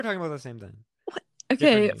We're talking about the same thing. What?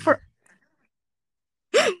 Okay,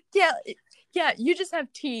 yeah, you just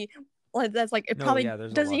have tea. Like that's like it probably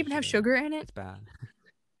doesn't even have sugar in it. It's bad.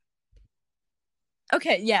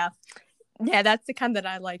 Okay, yeah, that's the kind that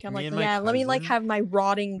I like. I'm like, yeah, let me like have my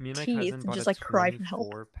rotting teeth and just like cry for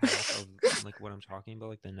help. 24-pack of like what I'm talking about,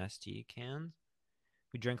 like the Nestea cans.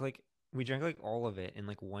 We drank like all of it in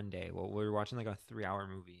like one day. Well, we were watching like a 3-hour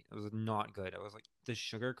movie. It was not good. It was like the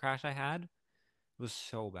sugar crash I had was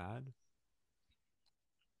so bad.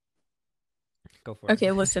 Go for it.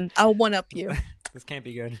 Okay, listen, I'll one up you. This can't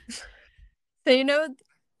be good. So you know,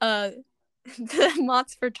 the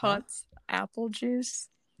Mott's for Tots apple juice.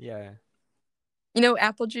 Yeah. You know,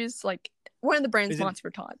 apple juice, like one of the brands Mott's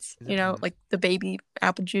for Tots. You know, like the baby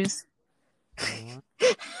apple juice.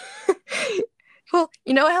 Well,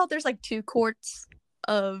 you know how there's like 2 quarts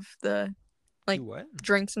of the like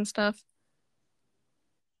drinks and stuff?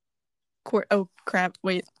 Oh crap!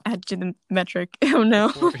 Wait, I had to do the metric. Oh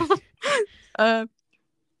no.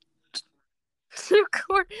 2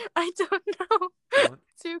 quart. I don't know.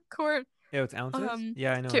 2 quart. Yeah, it's ounces.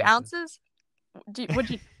 Yeah, I know. 2 ounces. Would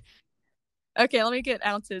you? Okay, let me get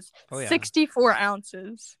ounces. 64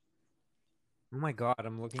 ounces. Oh my god,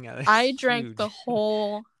 I'm looking at it. I drank the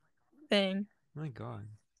whole thing. Oh my god.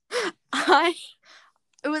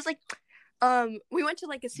 It was like, we went to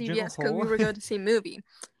like a CVS because we were going to see a movie,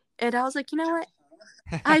 and I was like, you know what?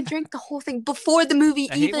 I drank the whole thing before the movie.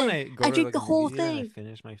 I drank the whole thing. I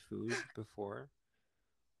finish my food before.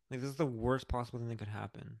 Like this is the worst possible thing that could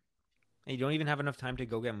happen. And you don't even have enough time to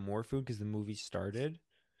go get more food because the movie started.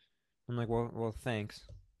 I'm like, well, thanks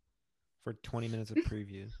for 20 minutes of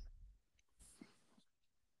previews.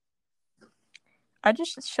 I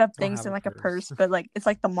just shove things in like a purse, but like it's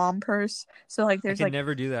like the mom purse. So like there's like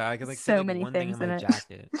never do that. I could like so fit, like, many one things thing in in my it.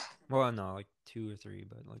 Jacket. Well, no, like 2 or 3,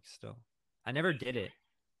 but like still, I never did it.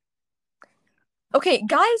 Okay,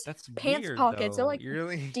 guys, that's pants weird, pockets though. are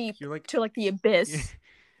like deep to like the abyss.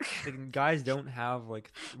 Like, guys don't have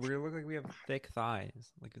like we look like we have thick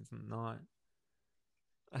thighs. Like it's not.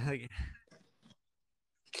 Like,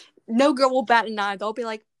 no girl will bat an eye. They'll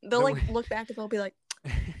like look back and they'll be like,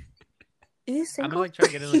 "Is he single? I'm gonna like try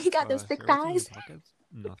to get in. Like, he got those thick thighs."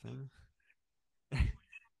 Nothing.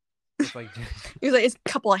 It's like he's like, "It's a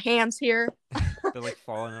couple of hams here." They're like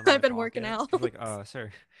falling on. I've been working out. He's like,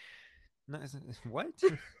 sir. No, what?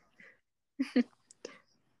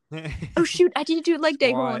 Oh shoot! I didn't do leg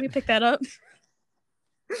day. Hold on, let me pick that up.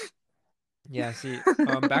 Yeah. See,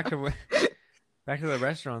 back to the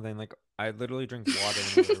restaurant thing. Like, I literally drink water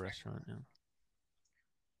when I go to the restaurant now.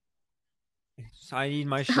 So I need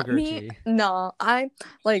my sugar tea. No, I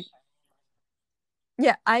like.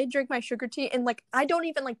 Yeah, I drink my sugar tea and like I don't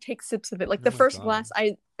even like take sips of it. Like the first glass,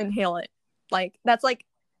 I inhale it. Like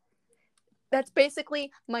that's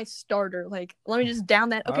basically my starter. Like let me just down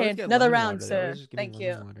that. Okay, another round, sir. Thank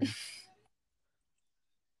you.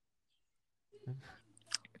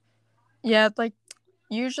 Yeah, like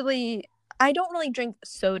usually I don't really drink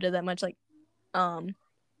soda that much. Like, I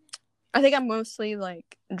think I'm mostly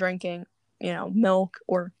like drinking, milk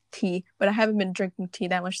or tea. But I haven't been drinking tea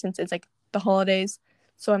that much since it's like the holidays.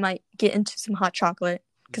 So I might get into some hot chocolate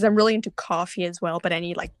because I'm really into coffee as well. But I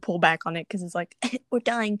need like pull back on it because it's like we're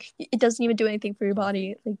dying. It doesn't even do anything for your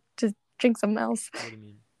body. Like just drink something else. What do you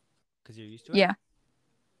mean? Because you're used to it. Yeah.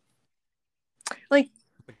 Like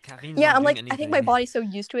yeah, I'm like anything. I think my body's so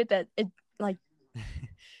used to it that it like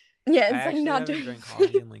yeah, it's like not doing. I haven't drank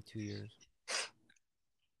coffee in like 2 years.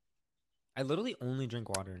 I literally only drink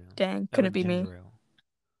water now. Dang, couldn't be me.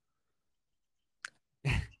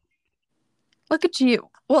 Look at you.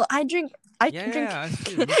 Well, I drink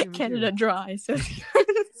Canada Dry. So you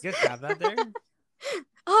guys have that there?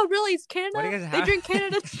 Oh, really? It's Canada? What do you guys have? They drink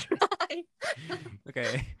Canada Dry.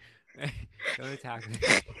 Okay. Don't attack me.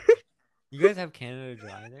 You guys have Canada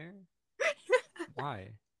Dry there?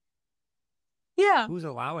 Why? Yeah. Who's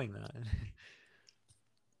allowing that?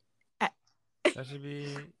 That should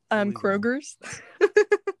be Kroger's.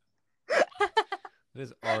 It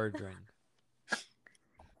is our drink.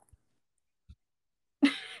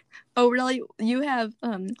 Oh, really? You have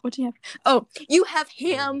what do you have? Oh, you have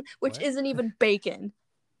ham, which isn't even bacon.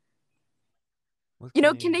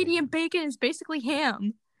 Canadian bacon is basically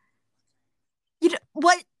ham.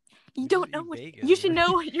 What? You don't know what bacon, you should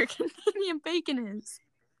know what your Canadian bacon is.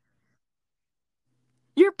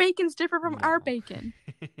 Your bacon's different from our bacon.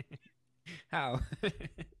 How?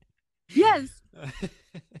 Yes.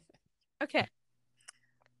 Okay.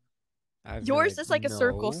 Yours is like a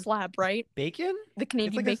circle slab, right? Bacon? The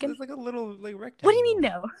Canadian bacon? It's like a little like rectangle. What do you mean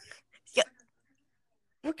no? Yeah.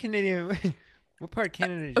 What Canadian? What part of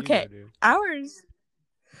Canada did you go to? Ours.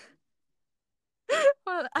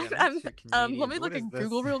 on. Yeah, it makes you Let Canadian. me What look is at this?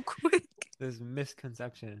 Google real quick. This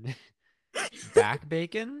misconception. Back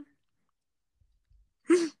bacon?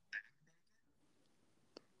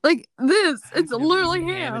 Like this, it's I've never eaten literally ham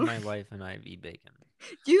in ham. my life, and I've eaten bacon.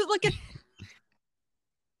 You look at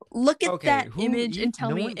Okay, that who image eat? and tell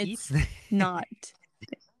No me one eats it's that. not.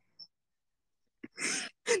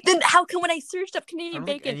 Then how come when I searched up I Canadian don't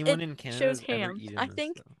think bacon, anyone it in Canada shows has ever ham? I eaten this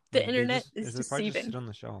think though. the Like they internet just, is it probably just sit deceiving. on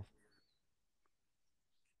the shelf.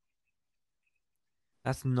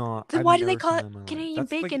 That's not. Then I've why do they never call seen it that in my life. Canadian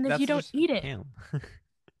That's like bacon if you don't just eat it? ham.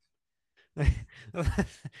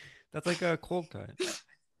 That's like a cold cut.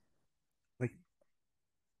 Like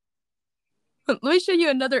Let me show you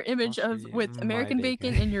another image of Australia, with my American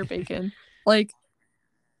bacon bacon. and your bacon. Like,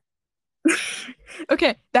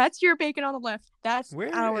 okay, that's your bacon on the left. That's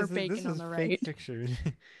Where our is it? This bacon on is the fake right. pictures.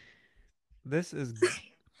 This is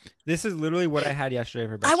this is literally what I had yesterday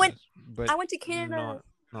for I went breakfast, but I went to Canada.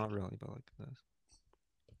 not really, but like this.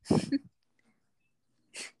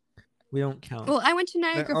 We don't count. Well, I went to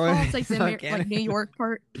Niagara Oh, Falls, like it's not like New Canada. York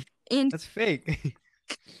part, and That's fake.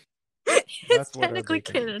 it's That's what our technically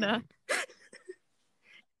bacon looks Canada. like.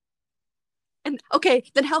 And okay,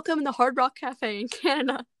 then how come the Hard Rock Cafe in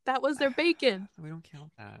Canada that was their bacon? We don't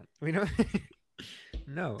count that. We don't.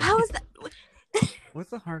 No. How is that? What's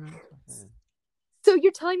the hard rock cafe? So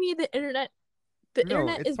you're telling me the No, internet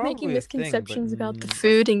it's is making probably a thing, but misconceptions about the like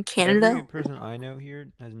food in every Canada? person I know here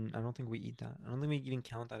doesn't. I don't think we eat that. I don't think we even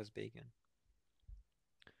count that as bacon.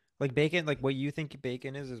 Like bacon, like what you think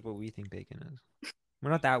bacon is what we think bacon is.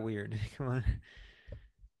 We're not that weird. Come on.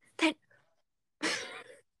 That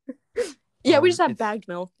yeah, we just have It's bagged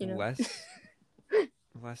milk, you know. less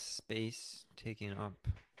less space taken up,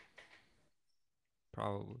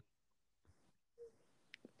 probably.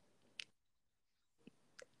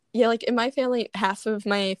 Yeah, like in my family, half of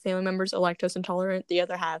my family members are lactose intolerant, the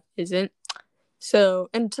other half isn't. So,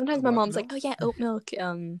 and sometimes my What mom's like, "Oh milks? yeah, oat milk,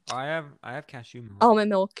 I have cashew milk. almond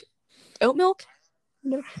milk, oat milk."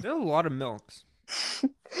 No. There are a lot of milks.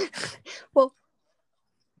 Well,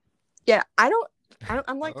 yeah,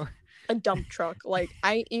 I'm like Oh. a dump truck. Like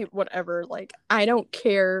I eat whatever. Like I don't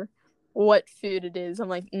care what food it is. I'm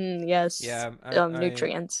like, yes, Yeah, I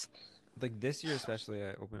nutrients. like this year especially.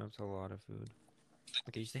 I opened up to a lot of food.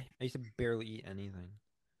 Like I used to barely eat anything.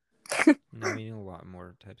 Now I'm eating a lot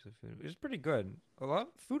more types of food, which is pretty good. A lot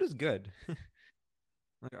food is good.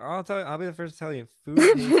 Like I'll be the first to tell you, food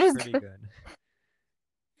Food tastes is pretty good. good.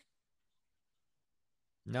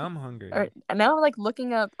 Now I'm All hungry. right, and now I'm like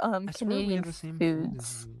looking up I swear we Canadian have the same food as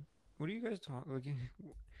foods. you. What are you guys talking?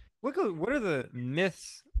 Like, what are the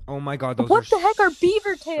myths? Oh my God, those are What the heck are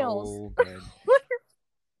beaver tails? so good.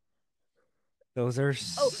 Those are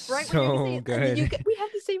Oh, right when you're gonna so say good. we have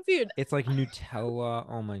the same food. It's like Nutella.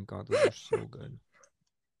 Oh my God, those are so good.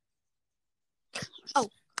 Oh,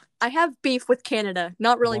 I have beef with Canada.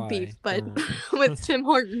 Not really beef, Why? but Don't. with Tim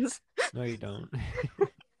Hortons. No, you don't.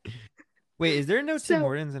 Wait, is there no Tim So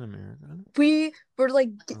Hortons in America? we were like,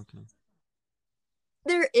 Okay.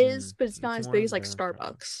 there is, but it's not Tim as big Hortons as is like better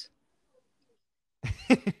than Starbucks.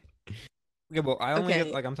 Starbucks. Okay, well, I only get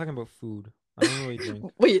Okay, like I'm talking about food. I don't really drink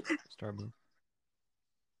wait. Starbucks.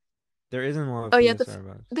 There isn't a lot of Oh food yeah, at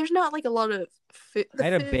Starbucks. there's not like a lot of food. The I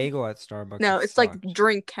had a food. bagel at Starbucks. No, It it's like sucked.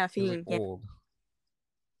 drink It was like caffeine. Yeah, old.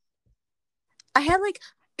 I had like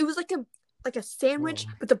it was like a Whoa. sandwich,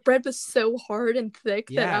 but the bread was so hard and thick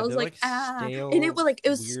that I Yeah, was they're like like and it stale, was like it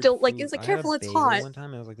was weird still like it food. was like I had a careful, it's bagel hot. one time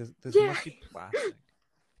and I was like, this Yeah, must be plastic.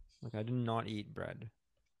 Like I did not eat bread.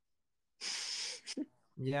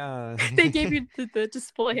 Yeah. they gave you the What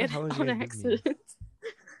display the it hell did you on guys give me? accident.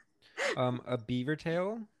 A beaver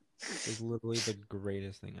tail is literally the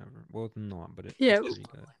greatest thing ever. Well, it's not, but Yeah, it's pretty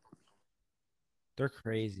good. They're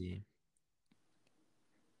crazy.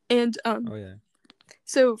 and Oh yeah.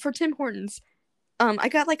 so for Tim Hortons, I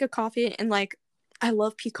got like a coffee and like I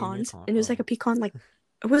love In your pecans, con and it was like oh, a pecan like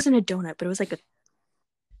it wasn't a donut, but it was like a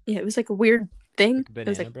yeah, it was like a weird thing. like It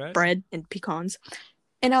was banana like bread? bread and pecans,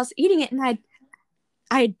 and I was eating it, and I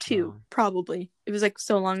had two, Oh. probably. It was like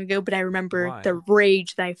so long ago, but I remember the Why?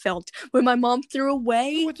 rage that I felt when my mom threw So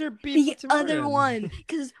away what's your beef the with Tim other Hortons? one.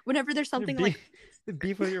 Because whenever there's Your something like, beef the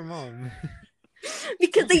beef with your mom.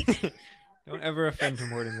 because they, Don't ever offend Tim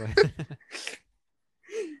Hortons like that.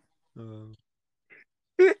 Oh.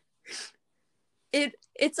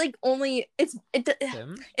 it's like only,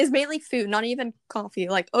 Tim? it's mainly food, not even coffee.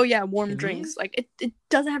 Like, oh yeah, warm drinks. Timmy's? Like, it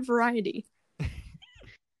doesn't have variety.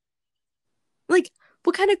 Like,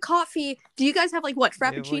 what kind of coffee do you guys have? Like, what, They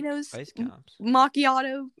have like frappuccinos? ice caps.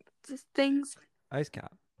 Macchiato things? Ice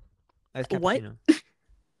cap. Ice What? cappuccino.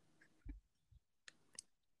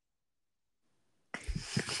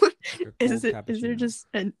 Is cold it? Is there cappuccino. just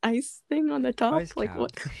an ice thing on the top? Ice Like cap.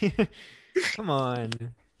 what? Come on.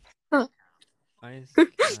 Huh. Ice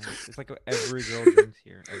ice. It's like what every girl drinks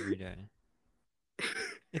here every day.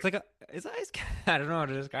 It's like a it's ice cap. I don't know how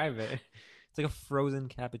to describe it. It's like a frozen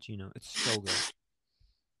cappuccino. It's so good.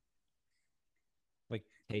 Like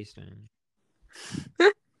tasting.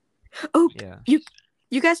 Oh, Yeah.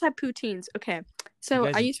 you guys have poutines. Okay. You So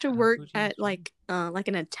I guys used to have work poutines at too? like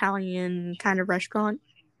an Italian kind of restaurant.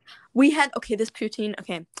 We had okay, this poutine,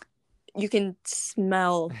 okay. You can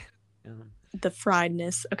smell Um, the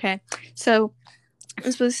friedness, okay? So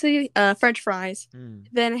it's basically French fries. mm.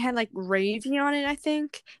 Then it had like gravy on it, I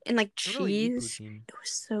think, and like I don't really eat cheese. poutine. It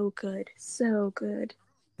was so good. So good.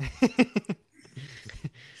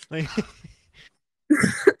 Like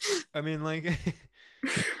I mean like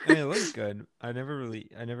I mean it looks good. I never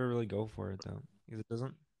really go for it though. Because it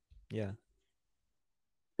doesn't yeah.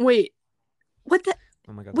 Wait, what the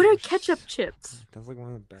Oh my god, what those are are ketchup chips? that's like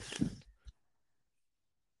one of the best chips.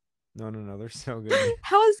 No, no, no, they're so good.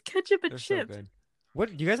 How is ketchup a They're so chip? good. What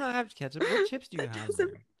do you guys not have ketchup? What chips do you That have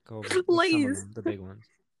doesn't there? Go over like some of Lay's. them, the big ones.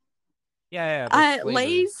 Yeah, yeah, like flavor,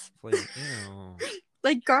 Lay's flavor. Ew,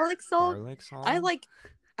 like garlic salt. garlic I salt. like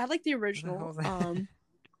I like the What the hell original. is that?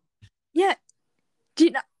 Yeah. Do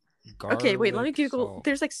you know? Okay, wait. Let me Garlic Google. salt.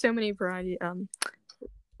 There's like so many variety.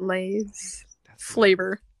 Lay's That's weird.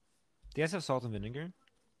 flavor. Do you guys have salt and vinegar?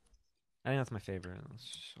 I think that's my favorite.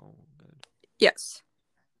 That's so good. Yes.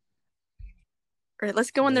 All right.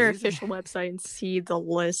 Let's go on their Lay's official website and see the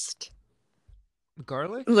list.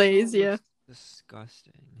 garlic Lay's. salt Yeah. looks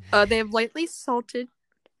disgusting. They have lightly salted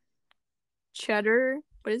cheddar.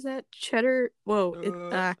 What is that? Cheddar. Whoa.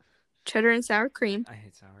 uh, Cheddar and sour cream. I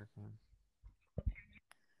hate sour cream.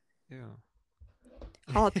 Ew.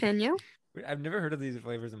 Jalapeno. I've never heard of these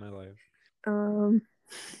flavors in my life. Um.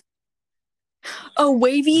 Oh,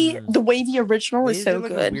 wavy. Mm. The wavy original is Lay's did so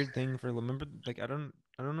like a good. weird thing for remember like I don't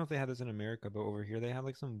know if they had this in America, but over here they had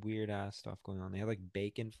like some weird ass stuff going on. They had like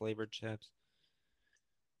bacon flavored chips.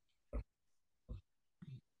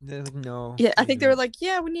 They're like, no, Yeah, I can't think do they were it. like,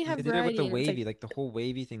 yeah, we need to And have they did it with the variety, and it's like, wavy, like the whole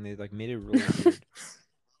wavy thing. They like made it really weird.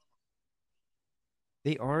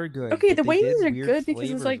 They are good, okay, but the they wavies did are weird good because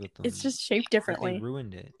it's flavors like with it's them. just shaped Like they differently.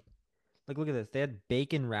 ruined it. Like look at this. They had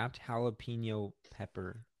bacon wrapped jalapeno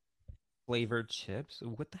pepper flavored chips.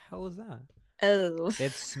 What the hell is that? Oh, They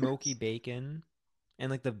had smoky bacon, and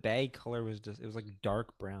like the bag color was just it was like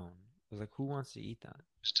dark brown. I was like, who wants to eat that?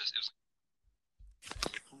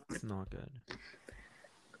 It's not good.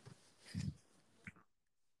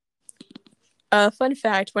 fun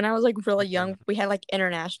fact: when I was like really What's young, that? we had like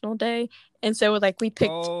International Day, and so like we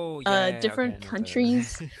picked Oh yeah. Okay, I different know what that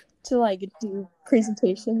countries is. to like do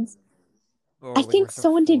presentations. I Or like think what's the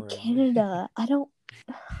someone did forest? Canada. I don't.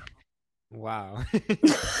 Wow.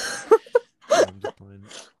 No, I'm just playing.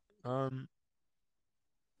 Um,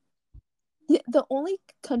 Yeah, the only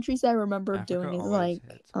countries I remember Africa doing is always like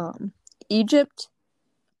hits. Egypt,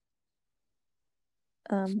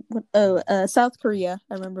 South Korea.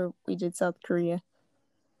 I remember we did South Korea.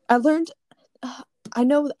 I learned I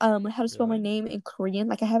know how to spell my Really? name in Korean.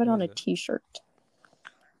 Like I have it What on is a it? t-shirt.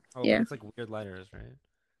 Oh, but Yeah. it's like weird letters, right?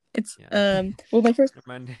 It's Yeah. well my first Never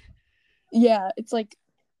mind. yeah, it's like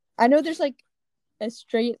I know there's like a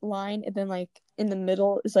straight line and then like in the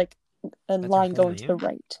middle is like a That's your line whole going to the name?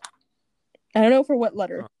 right. I don't know for what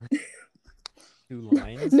letter. Oh, two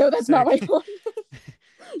lines? No, that's not my Sick. one.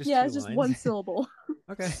 Just Yeah, two it's just lines. one syllable.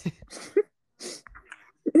 Okay.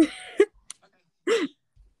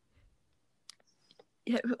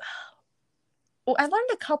 Yeah. Well, I learned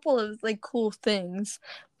a couple of like cool things,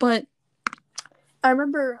 but I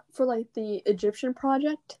remember for like the Egyptian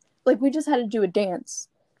project, like we just had to do a dance.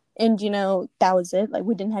 And that was it. Like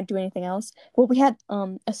we didn't have to do anything else. Well, we had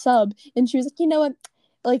a sub and she was like, "You know what?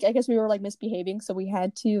 Like I guess we were like misbehaving, so we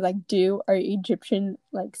had to like do our Egyptian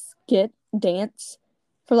like skit dance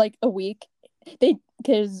for like a week. They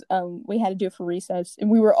because we had to do it for recess and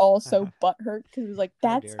we were all so butthurt because it was like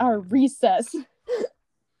How that's dare our you? recess.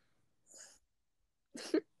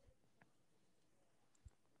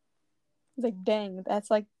 It's like dang, that's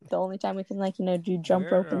like the only time we can like do jump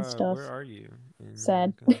rope and Where stuff. are you in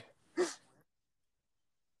Sad. America?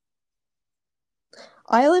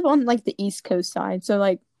 I live on like the East Coast side, so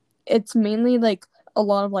like it's mainly like a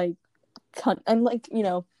lot of like and like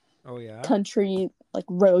Oh yeah? country like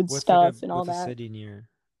road stuff and all What's a that. city near?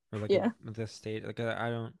 Or Yeah, like a state? I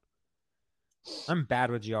don't I'm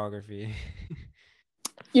bad with geography.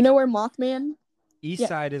 you know where Mothman? East Yeah.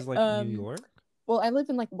 side is like New York? Well, I live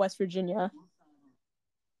in like West Virginia.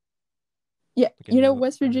 Yeah, Like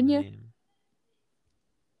West I know the Virginia. name.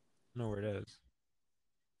 I know where it is.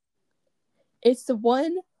 It's the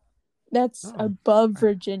one that's Oh, above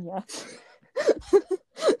Virginia.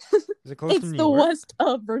 is it close to It's New the York? west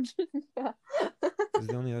of Virginia. Is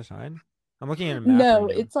it on the other side? I'm looking at a map right No,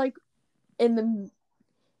 now. it's like in the.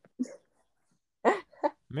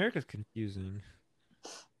 America's confusing.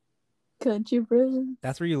 Country roads,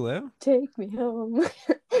 That's where you live? take me home.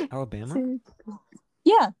 Alabama?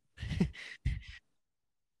 Yeah,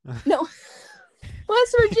 no,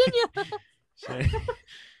 West Virginia. Shit.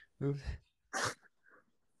 Oops.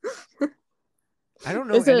 I don't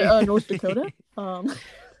know Is it any. North Dakota? Um,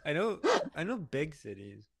 I know I know big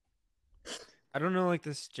cities. I don't know like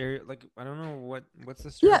the like I don't know what's the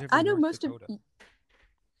yeah, stereotype of I know North most of. Dakota.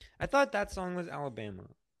 I thought that song was Alabama.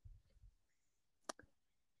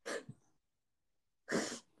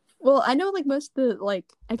 Well, I know like most of the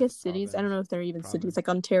I guess cities. I don't Province. know if they're even cities Province. like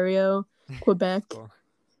Ontario, Quebec. Cool.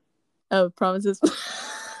 Oh, provinces. Those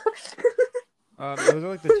are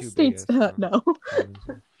like the two States. biggest No.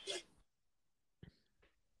 provinces.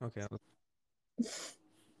 Okay.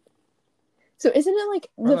 So isn't it like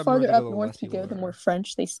the Farther up north farther you go, up the north less you people go, there the more are.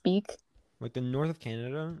 French they speak? Like the north of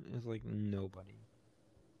Canada is like nobody.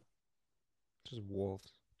 Just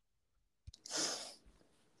wolves.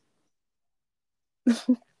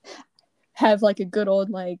 Have like a good old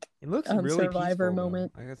It looks really survivor peaceful though.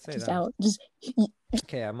 moment. I gotta say Just that. out. Just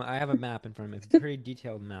Okay, I have a map in front of me. It's a pretty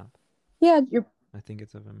detailed map. yeah. You're. I think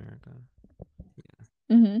it's of America.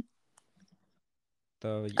 Yeah. Mm-hmm.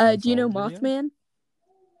 The Do you know Unsolved video? Mothman?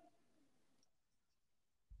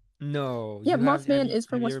 No, Yeah, you Mothman is have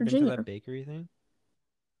from you West ever been to Virginia. that bakery thing?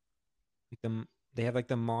 Like they have like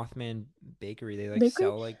the Mothman bakery. They like Bakery?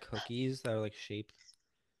 sell like cookies that are like shaped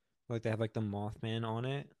like they have like the Mothman on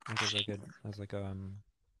it, like as like a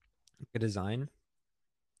design.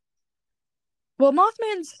 Well,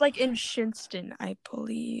 Mothman's like in Shinston, I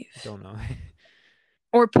believe, Don't know.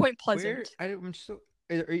 or Point Where Pleasant. I'm so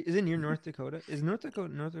is it near North Dakota? Is North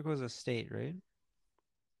Dakota's a state, right?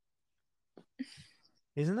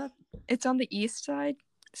 Isn't that It's on the east side,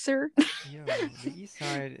 sir. yo, the east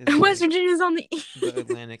side is West like Virginia's on the east. the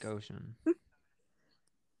Atlantic Ocean.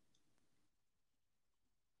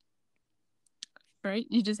 Right?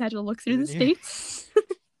 You just had to look Is through it the near states.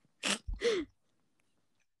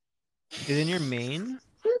 is it near Maine?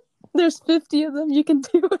 There's 50 of them. You can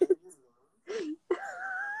do it.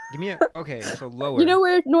 Give me a okay, so You know lower.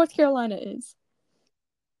 where North Carolina is?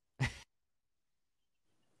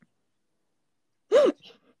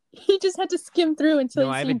 He just had to skim through until No,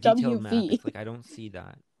 he I have a seen detailed map. WV. It's like I don't see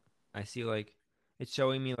that. I see like it's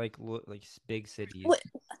showing me like big cities. What?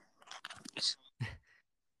 All It's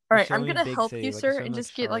right, I'm showing me gonna big help you, cities. Like it's sir, showing and like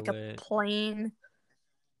just get like a Charlotte, plain.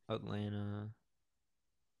 Atlanta.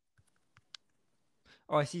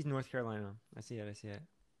 Oh, I see North Carolina. I see it. I see it.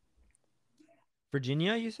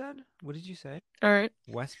 Virginia, you said? What did you say? All right,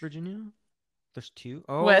 West Virginia? There's two?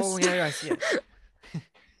 Oh, west. yeah, yeah, I see it.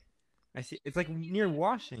 I see. It's like near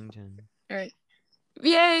Washington. All right.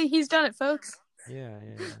 Yay, he's done it, folks. Yeah,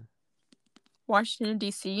 yeah, yeah. Washington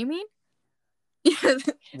D.C. You mean? Yeah,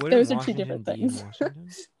 Wouldn't those are two Washington different be in things. Washington?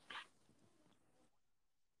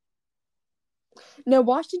 No,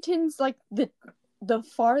 Washington's like the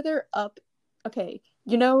farther up. Okay,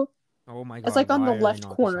 Oh my it's God, like on the why are they left not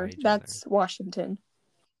beside corner. each other? That's Washington.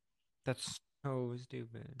 That's so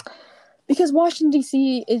stupid. Because Washington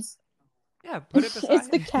D.C. is Yeah, put it it's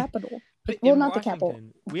the beside. capital. Put it Well, in not the capital.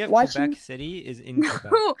 Washington. We have Quebec Washington. City is in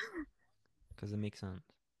Quebec No. because it makes sense.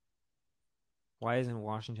 Why isn't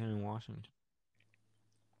Washington in Washington?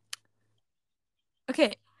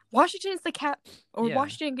 Okay, Washington is or Yeah.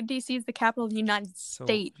 Washington D.C. is the capital of the United So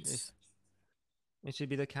States, it should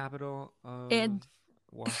be the capital of and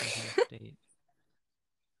Washington State.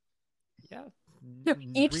 Yeah.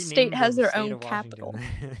 each state Rename has the their state own of Washington. capital.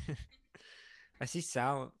 I see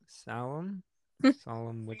Salem.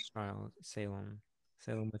 Salem witch trials. Salem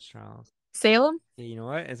witch trials. Salem. Yeah, you know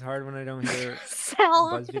what? It's hard when I don't hear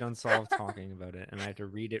Salem. BuzzFeed Unsolved talking about it and I have to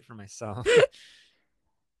read it for myself.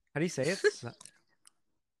 How do you say it?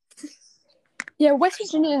 Yeah, West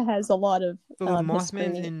Virginia has a lot of So the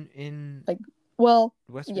Mothman's history. in Like, well,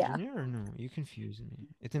 West yeah, Virginia or no? You confusing me.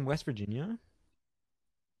 It's in West Virginia?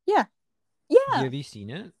 yeah, You yeah. have you seen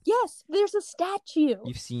it? Yes, there's a statue.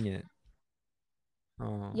 You've seen it.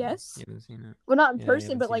 Oh, Yes. you haven't seen it. Well, not in Yeah, you person,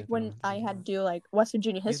 haven't but seen like it though. I when have to I look it had up. to do like West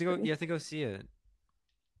Virginia history. You have to go see it.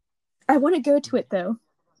 I want to go to it though.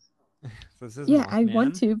 So this is Yeah, I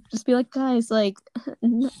want Mothman. to just be like, guys, like, I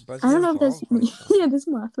BuzzFeed don't know if that's Unsolved? What the? yeah, this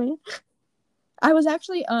Mothman. I was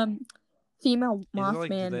actually female Is it like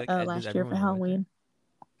Mothman does last year for everyone know it there? Halloween.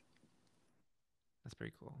 That's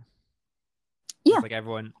pretty cool. Yeah, It's like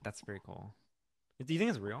everyone. That's very cool. Do you think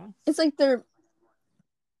it's real? it's like they're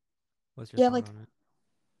What's your Yeah, thought like on it?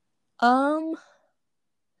 um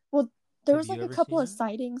well there Have was you like a ever couple seen of it?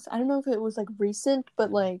 sightings. I don't know if it was like recent,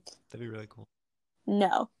 but like That'd be really cool.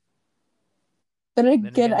 no. But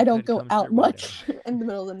Then again, again, I it don't could go come out straight Weirdo. much in the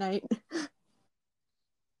middle of the night.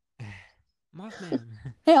 Mothman.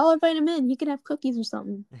 Hey, I'll invite him in. He can have cookies or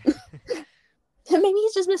something. Maybe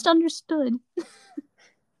he's just misunderstood.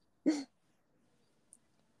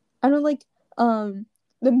 I don't like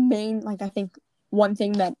the main like I think one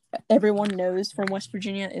thing that everyone knows from West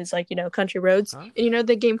Virginia is like, country roads. Huh? And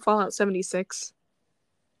the game Fallout 76.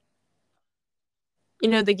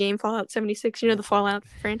 The game Fallout 76, the I've heard of Fallout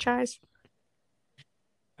it. franchise.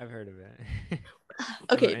 I've heard of it. I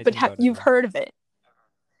don't know Okay, but anything about it you've though. heard of it.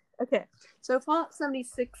 Okay. So Fallout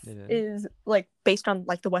 76 It is. is like based on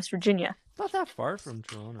like the West Virginia It's not that far from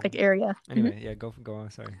Toronto. like area. Anyway, yeah, go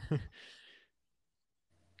on. Sorry.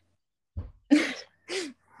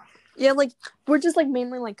 Yeah, like we're just like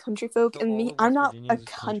mainly like country folk, So and all me, of I'm West not Virginia a is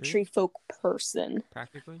country, country folk person.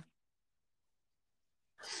 practically.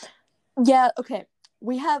 Yeah, okay.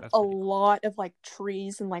 We have That's a pretty cool. lot of like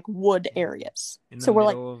trees and like wood Damn. areas. In the So we're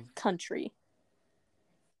like middle of country.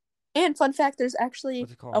 And fun fact, there's actually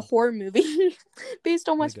what's it a called? horror movie based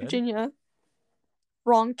on Is it West good? Virginia.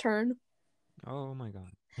 Wrong Turn. Oh my god.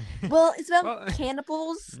 Well, it's about Well,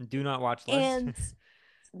 cannibals do not watch list. and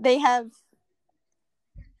they have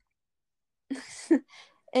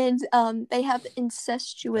and they have That was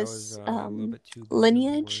incestuous a little bit too big of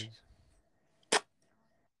lineage. words.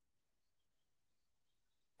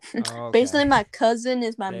 Oh, okay. Basically, my cousin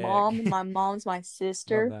is my mom, and Sick. my mom's my Love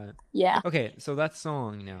sister. that. Yeah. Okay, so that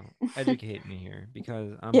song now. Educate me here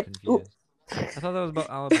because I'm Yeah. Ooh. confused. I thought that was about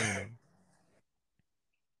Alabama.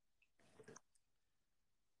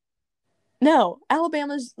 No,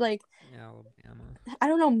 Alabama's like Alabama. I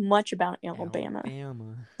don't know much about Alabama,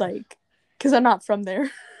 Alabama. like, because I'm not from there.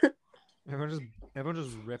 Everyone just everyone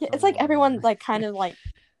just Yeah, rips it's on like everyone Alabama. like kind of like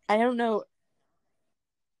I don't know.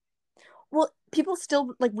 Well, people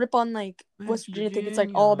still like rip on like West West Virginia. Think it's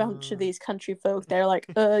like all about Virginia. these country folk. They're like,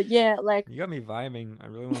 yeah, like You got me vibing. I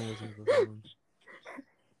really want to listen to the song.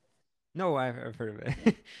 No, I've heard of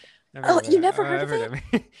it. I've heard oh, of you it. never heard I've of heard it?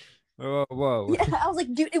 of it. Whoa, whoa. Yeah, I was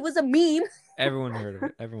like, dude, it was a meme. Everyone heard of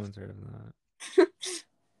it. Everyone's heard of that.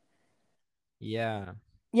 Yeah.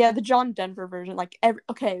 Yeah, the John Denver version. Like,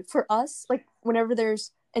 okay, for us, like whenever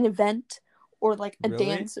there's an event or like a Really?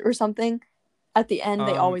 dance or something, at the end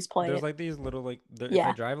they always play There's it. like these little like if I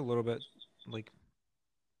Yeah. drive a little bit like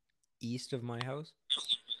east of my house,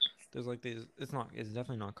 there's like these. It's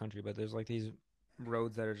definitely not country, but there's like these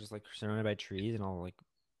roads that are just like surrounded by trees, and I'll like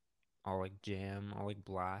jam, I'll like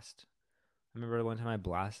blast. I remember one time I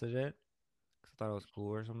blasted it because I thought it was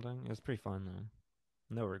cool or something. It was pretty fun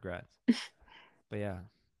though. No regrets. But yeah,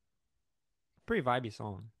 pretty vibey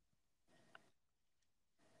song.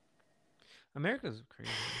 America's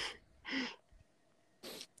crazy.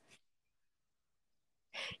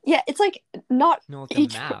 Yeah, it's like not No, like the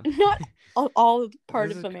each, map. not all part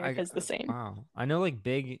This of is America is the same. wow. I know like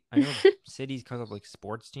big. I know cities because of like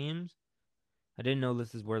sports teams. I didn't know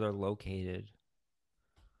this is where they're located.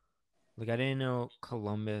 Like I didn't know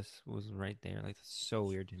Columbus was right there. Like that's so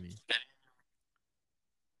weird to me.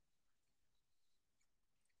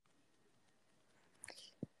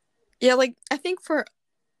 Yeah, like I think for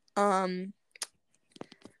um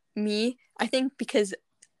me, I think because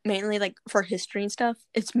mainly like for history and stuff,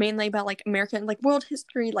 it's mainly about like American like world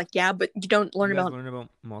history, like yeah, but you don't You learn guys about learn about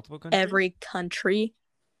multiple countries? every country.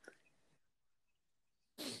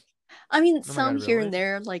 I mean, Oh my god, some here and really?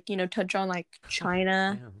 there, like touch on like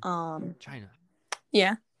China. Damn. China.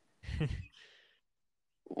 Yeah.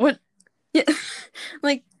 What? Yeah,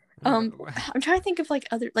 like Oh my god. I'm trying to think of like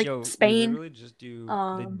other like Yo, we Spain. literally just do. They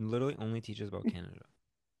Um, literally only teach us about Canada.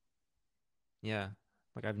 Yeah.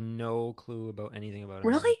 Like I have no clue about anything about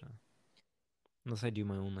really? America unless I do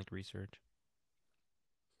my own like research.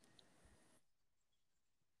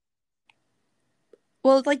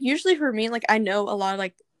 Well, like usually for me, like I know a lot of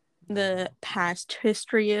like Yeah. the past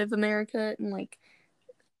history of America and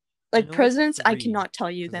I like know like presidents. I three cannot tell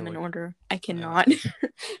you because them they're in like order. I cannot. like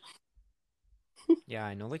yeah,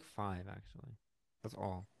 I know like five actually. That's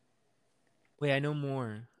all. Wait, I know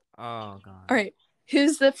more. Oh All god. right,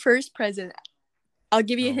 who's the first president? I'll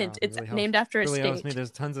give you a Oh hint. wow, that It's really helps. named after a Really helps me. state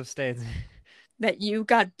There's tons of states. that you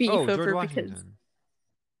got beef Oh, George over because. Washington.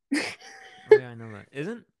 Oh yeah, I know that.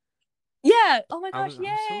 Isn't Yeah. Oh my gosh. I was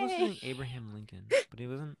so Yay. listening Abraham Lincoln, but he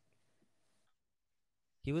wasn't.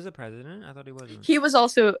 He was a president. I thought he wasn't. He was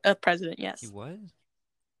also a president. He Yes. was.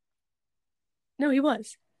 No, he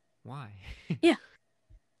was. Why? Yeah.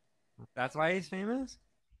 That's why he's famous.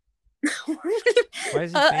 Why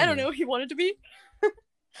is he I don't famous? know. He wanted to be.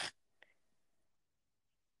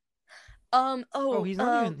 Oh, Oh. he's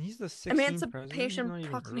not even. He's the 16th president. He's Emancipation not even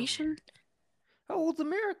early. Proclamation. How old's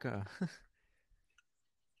America?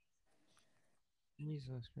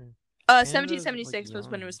 Jesus Christ. Canada's like 1776 was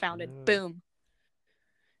when it young. was founded. Canada. Boom.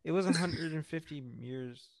 It was 150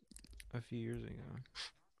 years a few years ago.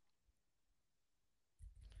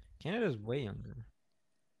 Canada's way younger.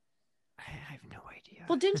 I have no idea.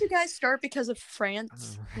 Well, didn't you guys start because of I don't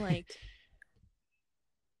France? know. Like,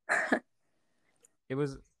 It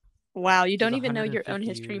was wow, you it was don't even know your own 150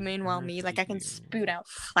 history. years. Meanwhile, me, like, I 152 can years. spoot out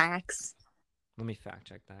facts. Let me fact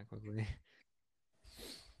check that quickly.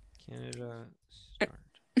 Canada start.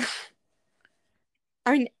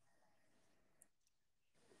 I mean,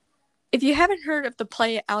 if you haven't heard of the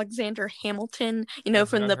play Alexander Hamilton, from I've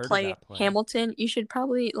the heard of play that play. Hamilton, you should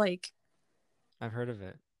probably, like, I've heard of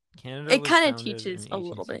it. Canada it was kind of founded in teaches a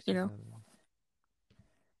little bit, 1867.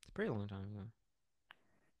 It's a pretty long time ago.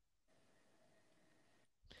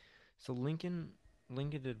 So Lincoln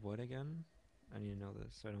did what again? I need to know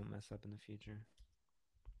this so I don't mess up in the future.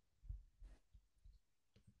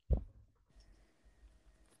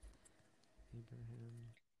 Abraham.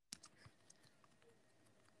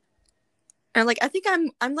 And, like, I think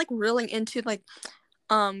I'm like really into, like,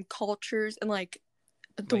 cultures and, like,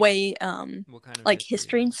 the Like, way, what kind of like, history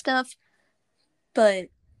history though? and stuff. But,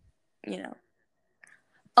 you know,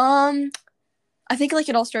 um, I think, like,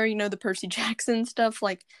 it all started, the Percy Jackson stuff,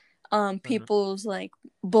 like, So, people's, like,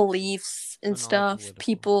 beliefs so and not like stuff, political,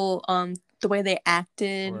 people, the way they or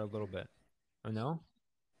acted. a little bit. Oh no.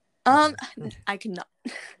 Okay. I could not.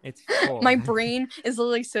 It's full. My brain is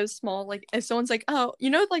literally so small. Like, if someone's like, "Oh,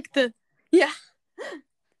 like yeah,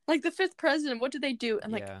 like the fifth president, what did they do?"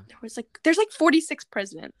 And, like, Yeah. there's like 46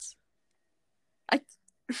 presidents. I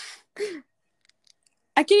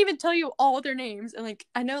I can't even tell you all their names, and, like,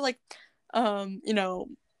 I know, like,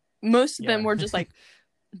 most of them Yeah. were just like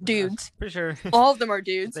dudes. Pretty sure All of them are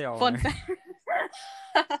dudes. they all Fun are. fact.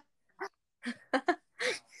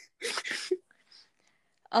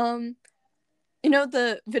 um,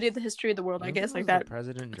 the video, "The History of the World." I Lincoln guess, like, was the that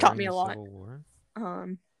president taught during me the a lot. Civil War.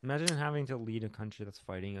 Um, Imagine having to lead a country that's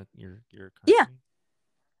fighting your yeah, country.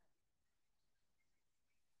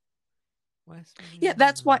 West yeah. Virginia.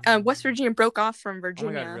 That's why West Virginia broke off from Oh my God,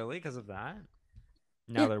 Virginia. really? Because of that?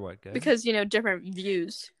 Now Yeah, they're what, good? because different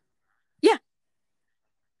views. Yeah,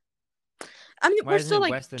 I mean, Why we're isn't still, it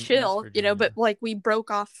like, West and East chill, but, Virginia? like, we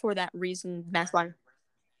broke off for that reason. That's why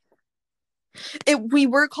we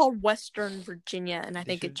were called Western Virginia, and I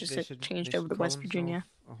think it just They changed over should to call West themselves Virginia.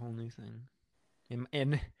 a whole new thing.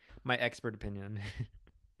 In my expert opinion.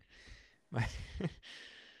 my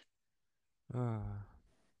uh,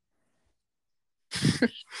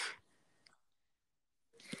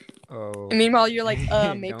 And meanwhile, you're okay.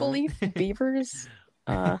 like, Maple Don't Leaf Beavers.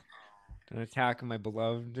 Uh, don't attack my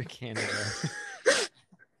beloved Canada.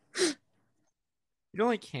 You don't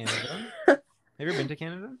like Canada? Have you ever been to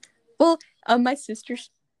Canada? well, my sister's.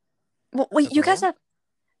 Well, wait, That's you guys all?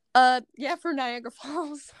 have. Yeah, for Niagara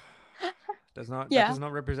Falls. That Yeah, does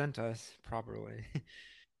not represent us properly.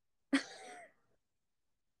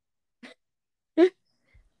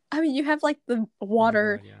 I mean, you have, like, the Oh my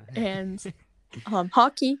water God, and yeah.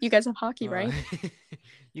 hockey. You guys have hockey, Uh, right?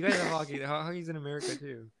 you guys have hockey. Hockey's in America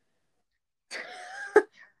too.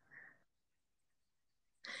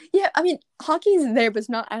 Yeah, I mean, hockey's there, but it's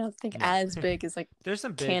not. I don't think No. as big as, like, There's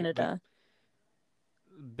some Canada.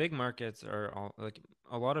 big markets are all like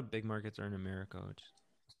a lot of big markets are in America, which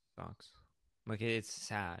sucks. Like it's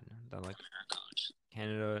sad that like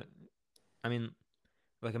Canada, I mean,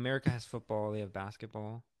 like America has football, they have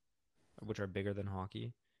basketball, which are bigger than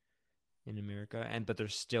hockey in America, and but they're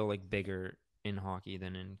still like bigger in hockey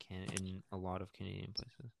than in a lot of Canadian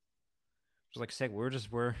places. Just like sick,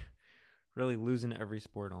 we're really losing every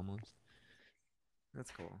sport almost.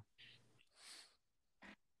 That's cool.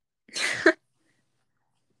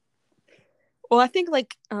 Well, I think,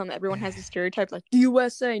 like, everyone has a stereotype, like, the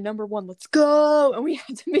USA #1, let's go, and we have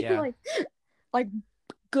to be Yeah. like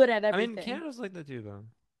good at I mean, everything. Canada's like that too, though.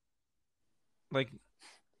 Like,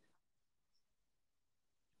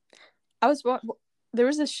 I was there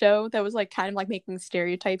was a show that was, like, kind of like making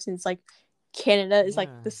stereotypes, and it's like Canada is, like,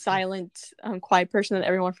 yeah, the silent, quiet person that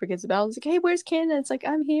everyone forgets about. It's like, hey, where's Canada? It's like,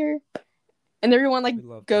 I'm here, and everyone, like, we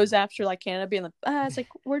love goes Canada. after, like, Canada, being like, it's like,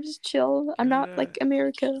 we're just chill. I'm not Canada, like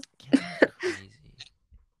America. Canada's crazy.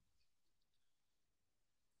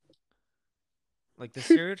 Like the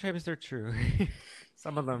stereotypes, they're true.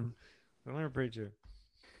 Some of them are pretty true.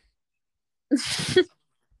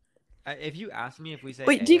 If you ask me if we say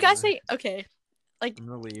Wait, do you guys AM, say okay? like, I'm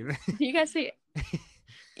gonna leave. do you guys say?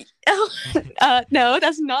 Oh, no,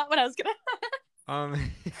 that's not what I was gonna. um, Me,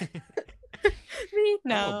 a little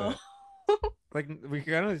no. bit. Like we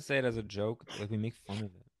kind of say it as a joke. Like we make fun of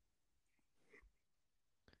it.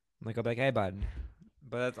 Like I'll be like, "Hey, bud,"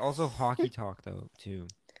 but that's also hockey talk though too.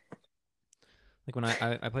 Like when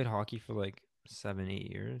I played hockey for like 7,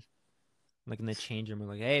 8 years. Like in the change room, we're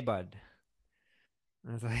like, "Hey, bud."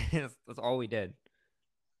 And it's like that's all we did.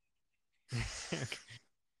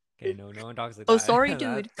 Okay, no, no one talks like Oh, that. sorry, That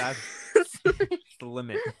dude. that's the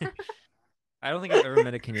limit. I don't think I've ever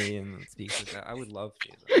met a Canadian that speaks like that. I would love to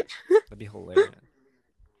though. That'd be hilarious.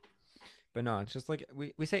 But no, it's just like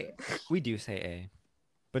we do say A,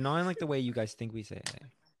 but not in like the way you guys think we say A.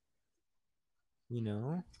 You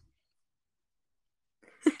know,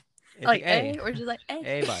 it's like Like A, A, or just like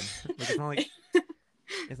A. A bud. Like it's not like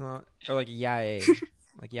it's not or like yeah A,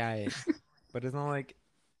 like yeah A. But it's not like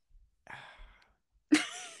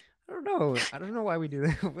I don't know. I don't know why we do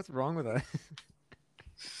that. What's wrong with us?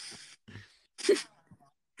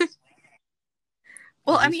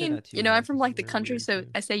 Well, I We say mean, that too I'm though, from because like the we're country, weird so too.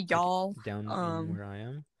 I say Like y'all. down in Um, where I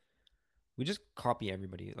am, we just copy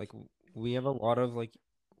everybody. Like we have a lot of like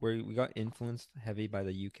where we got influenced heavy by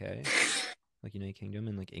the UK, like United Kingdom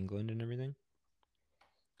and like England and everything.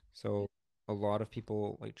 So a lot of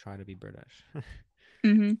people like try to be British.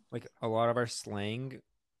 mhm. Like a lot of our slang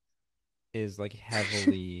is like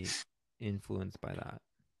heavily influenced by that,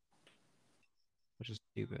 which is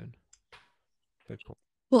stupid. But cool.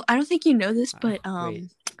 Well, I don't think you know this, but Wait,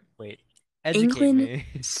 wait. Educate England me.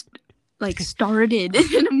 like started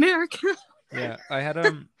in America. Yeah, I had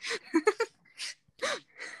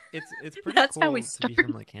it's pretty That's how we cool to be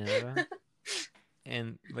from started. like Canada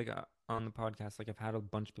and like on the podcast like I've had a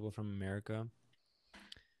bunch of people from America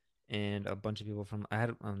and a bunch of people from I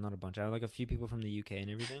had not a bunch. I had like a few people from the UK and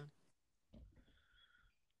everything.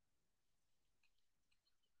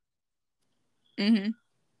 Hmm.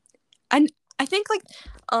 I think like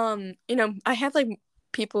I have like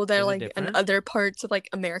people that are Is it like in different? other parts of like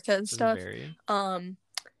America and Does it stuff. vary? Um,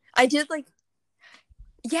 I did like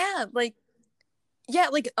yeah, like yeah,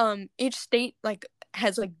 like each state like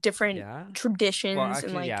has like different Yeah. Well, traditions and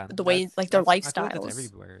actually, like yeah. the way That's like their that's I feel like that's lifestyles.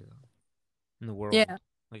 everywhere though in the Yeah. world.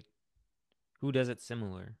 Like who does it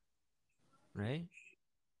similar, right?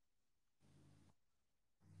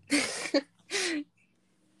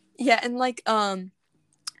 Yeah, and like I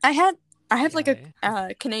had I have like Yeah. a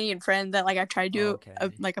Eh? Canadian friend that like I tried to do Okay.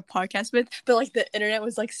 like a podcast with, but like the internet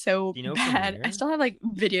was like so Do you know from bad. I where? still have like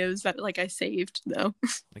videos that like I saved though.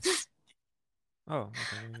 Like oh,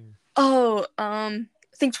 okay. Where? Oh, I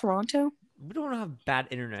think Toronto. We don't have bad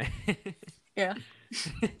internet. Yeah.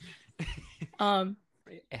 Um,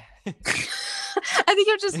 I think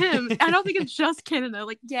it's just him. I don't think it's just Canada.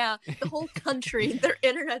 Like, yeah, the whole country, their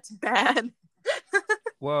internet's bad.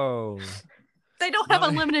 Whoa. They don't have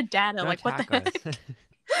Don't unlimited data. don't Like, what the attack us.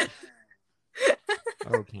 heck?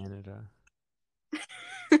 Oh, Canada.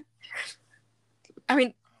 I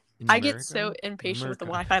mean, In I get so America? impatient with the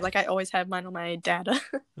America. Wi-Fi. Like, I always have mine on my data.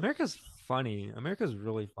 America's funny. America's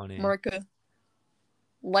really funny. America,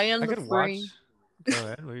 I land the could watch. free. Go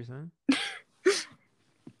ahead. What are you saying?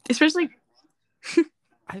 Especially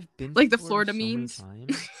I've been to like the Florida Florida so many memes.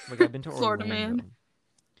 times. Like I've been to Florida man. Orlando,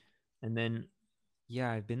 and then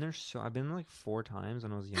yeah, I've been there. So I've been like 4 times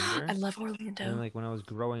when I was I younger, love and then Orlando. like when I was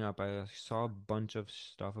growing up, I saw a bunch of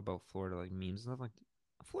stuff about Florida, like memes and stuff. Like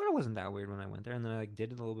Florida wasn't that weird when I went there, and then I like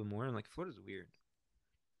did it a little bit more, and like Florida's weird.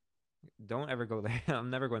 Don't ever go there. I'm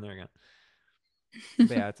never going there again.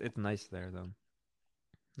 But yeah, it's nice there though.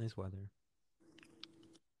 Nice weather.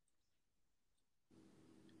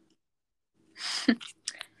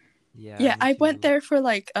 Yeah, Yeah, me I went too. there for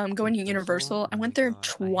like going to Universal. Universal. Oh I my went there God, I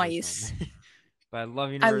hate them. twice. But I love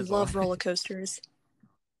I Universal. love roller coasters.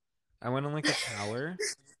 I went on like the tower.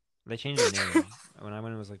 They changed the name. When I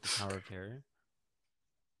went, it was like the Tower of Terror.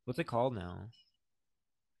 What's it called now?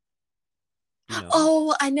 Do you know?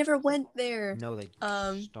 Oh, I never went there. No, they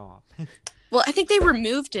Um, stop. well, I think they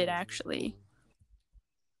removed it Oh, what is it actually.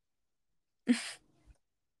 called?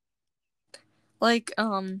 Like,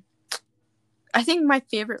 I think my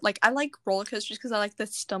favorite, like, I like roller coasters because I like the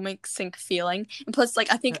stomach sink feeling, and plus,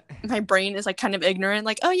 like, I think my brain is like kind of ignorant.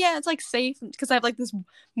 Like, oh yeah, it's like safe because I have like this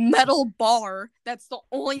metal bar that's the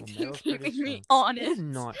only Well, thing metal's pretty keeping me strong. Do honest.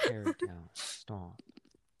 not tear it down. Stop.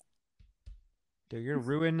 Dude, you're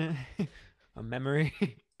ruining a memory.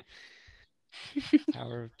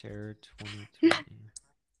 Tower of Terror 2020.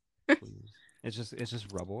 Please. It's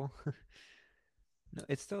just rubble. No,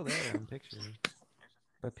 it's still there on pictures.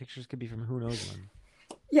 But pictures could be from who knows when.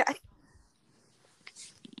 Yeah,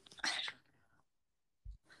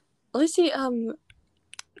 let's see.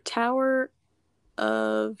 Tower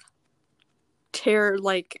of Terror,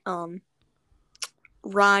 like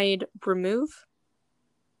ride remove.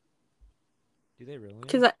 Do they really?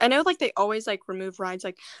 Because I know like they always like remove rides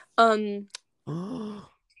like um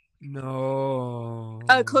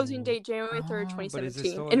closing No. date January 3rd, Oh, but is it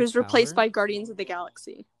 2017, still and like it a was replaced tower? by Guardians of the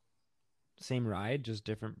Galaxy. Same ride, just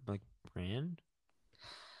different like brand?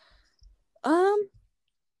 Um,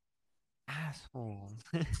 Asshole.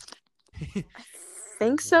 I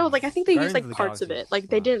think so. Like I Wow. think they used Guardians of like the parts of Galaxy it. Like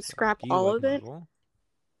they sucks didn't though. scrap Do you all like of it. Marvel?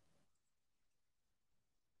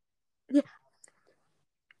 Yeah,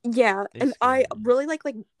 yeah, They and scare I me. really like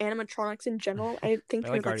animatronics in general. I think I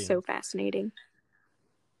they're like like so Guardians. fascinating.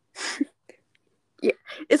 Yeah,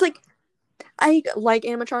 it's like I like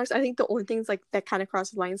animatronics. I think the only things like that kind of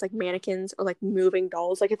crosses lines like mannequins or like moving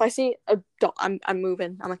dolls. Like if I see a doll, I'm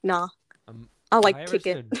moving. I'm like nah. I'll If like I ever kick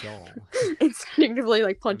see it a doll, instinctively,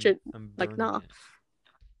 like punch it. I'm Like burning nah. it.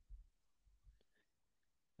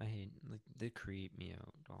 I hate like they creep me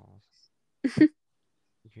out, dolls.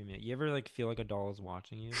 They creep me out. You ever like feel like a doll is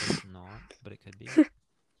watching you, but it's not, but it could be?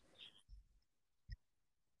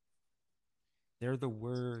 They're the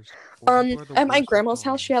worst. Old people are the At my worst with grandma's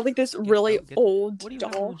house, she dolls. had like this Get really out, get old what do you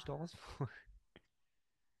have doll. old dolls for?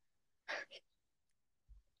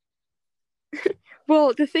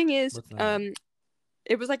 Well, the thing is, What's that?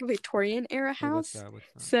 it was like a Victorian era Wait, what's house, that? What's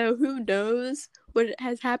that? so who knows what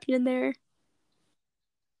has happened in there?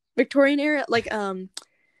 Victorian era, like oh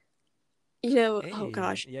Hey,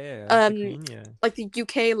 gosh, yeah, yeah, yeah, the um, queen, yeah. like the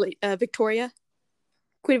UK, Victoria,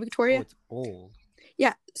 Queen Oh, Victoria. it's old.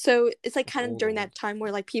 Yeah, so it's like It's kind of old, during that old. time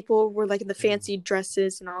where like people were like in the Ooh. fancy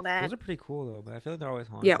dresses and all Those that. are pretty cool though, but I feel like they're always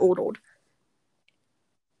Yeah, haunted. old, old.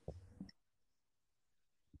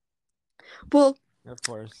 Well, Of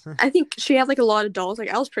course. I think she had like a lot of dolls. Like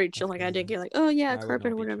I was pretty chill. That's Like I didn't crazy. get like, oh yeah, I would carpet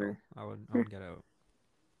not or be whatever. chill. I would get out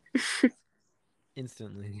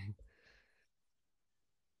instantly.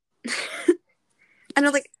 I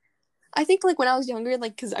know, like I think like when I was younger,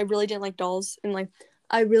 like because I really didn't like dolls and like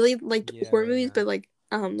I really liked Yeah, horror yeah, movies, yeah. but like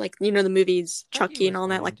the movies Chucky Chucky and was all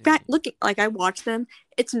that. fine Like to that me. looking like I watched them.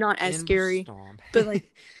 It's not as And scary, stomp. but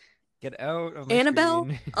like Get out of my Annabelle,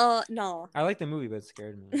 screen. no, I like the movie, but it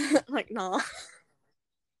scared me. like no.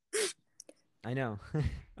 I know.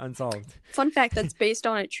 Unsolved. Fun fact: that's based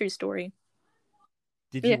on a true story.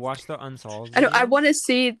 Did you Yeah, watch the Unsolved I know. I video? want to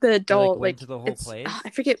see the They like doll. went Like to the whole it's place. I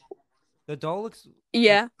forget. The doll looks like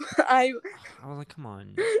Yeah, I I was like, come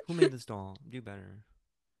on, who made this doll? Do better.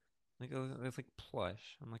 Like it's like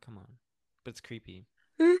plush. I'm like, come on, but it's creepy.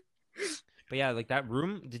 But yeah, like that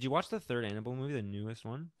room. Did you watch the third Annabelle movie, the newest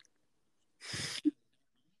one?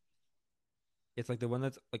 It's like the one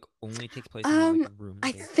that's like only takes place in like a room,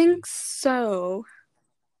 I basically. think so.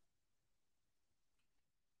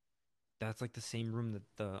 That's like the same room that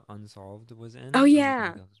the Unsolved was Oh in. I'm like, oh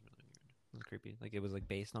my yeah. god, this is really weird. It was creepy. Like it was like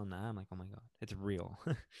based on that. I'm like, oh my god, it's real,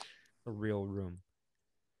 a real room.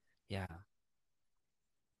 Yeah.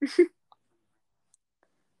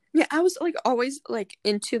 Yeah, I was like always like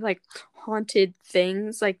into like haunted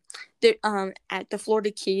things. Like the at the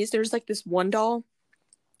Florida Keys, there's like this one doll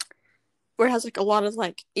where it has like a lot of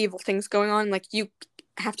like evil things going on. Like you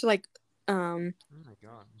have to like um Oh my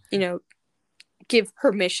god. you know give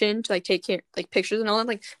permission to like take care like pictures and all that.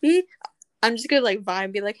 Like me, I'm just gonna like vibe,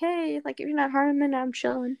 and be like, hey, like if you're not harming, I'm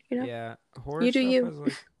chilling. Yeah, horror You do stuff you. has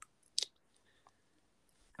like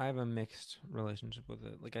I have a mixed relationship with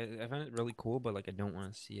it. Like I find it really cool, but like I don't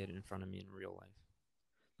want to see it in front of me in real life.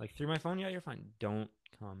 Like through my phone, yeah, you're fine. Don't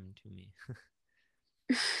come to me.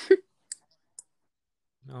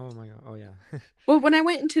 Oh my god. Oh yeah. Well, when I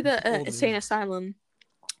went into the Old insane news. asylum,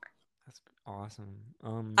 That's awesome.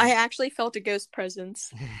 I actually felt a ghost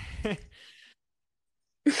presence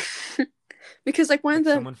because like one of Like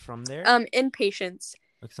the someone from there, inpatients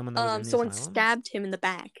like someone that was in the someone asylum, stabbed him in the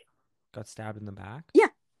back. got stabbed in the back. Yeah.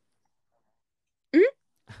 Mhm.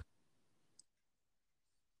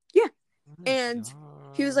 Yeah. Oh my And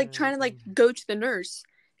he was like trying to like god. go to the nurse,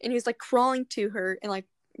 and he was like crawling to her and like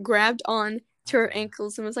grabbed on to That's her a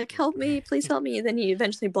ankles and was like, little help me, please help me. And then he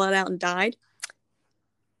eventually bled out and died.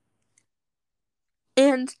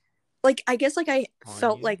 And like I guess like I on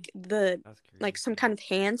felt you. like the That's like some creepy. kind of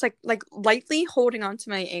hands like lightly holding onto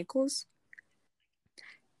my ankles.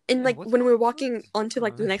 And Yeah, like what's when wrong? we were walking What's onto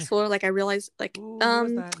like the going next on? floor, like I realized like Ooh, who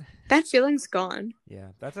was that? that feeling's gone. Yeah,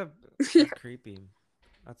 that's Yeah. creepy.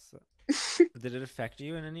 That's did it affect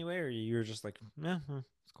you in any way, or you were just like, yeah,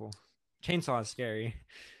 it's cool. Chainsaw is scary.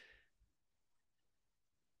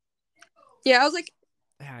 Yeah, I was like,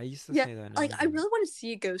 Yeah, I used to yeah, say that. Now like I I don't. really want to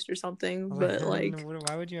see a ghost or I something, was like, but like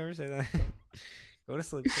why would you ever say that? Go to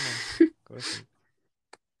sleep. Come on. Go to sleep.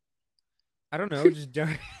 I don't know. Just don't,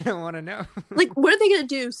 I don't want to know. Like, what are they gonna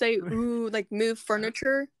do? Say, ooh, like move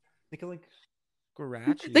furniture? They could like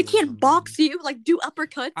scratch They you or can't something. box you, like do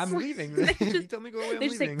uppercuts. I'm leaving. they If just you tell me go away, they I'm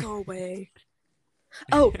just say leaving. go away.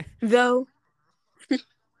 Oh, though,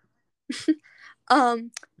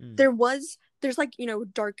 um, Mm. there's like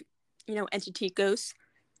dark, entity ghosts,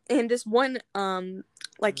 and this one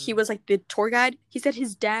like he Mm. was like the tour guide. He said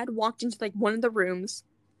his dad walked into like one of the rooms,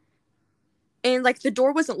 and like the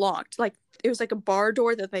door wasn't locked. Like it was like a bar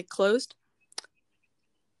door that they closed.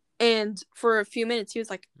 And for a few minutes, he was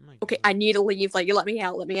like, Oh my "Okay, god. I need to leave. Like, let me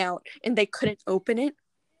out, let me out." And they couldn't open it.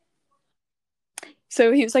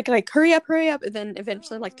 So he was like, hurry up, hurry up. And then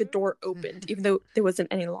eventually, like, the door opened, even though there wasn't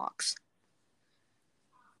any locks.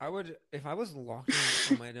 I would if I was locked in.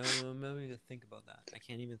 Oh my god! I'm not even think about that. I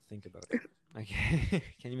can't even think about it. I can't,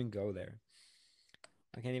 can't even go there.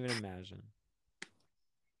 I can't even imagine.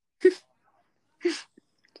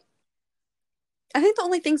 I think the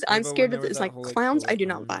only things What I'm about when scared there of was is that like whole like clowns. killer I do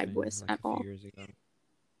not clown vibe thing with like at a few all. years ago?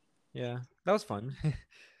 Yeah, that was fun.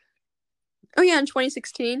 Oh yeah, in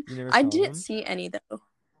 2016, You never I saw didn't them? see any though.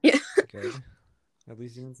 Yeah. Good. At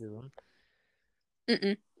least you didn't see them.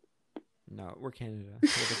 Mm-mm. No, we're Canada. We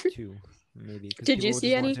have like two, maybe, because Did you people would see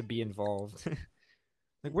just want any? to be involved.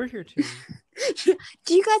 Like we're here too.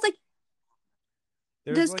 Do you guys like?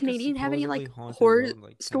 There's Does like a Canadian have any supposedly like haunted horror road like 10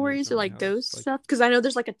 minutes stories or from my like house. ghost Like, stuff? Because I know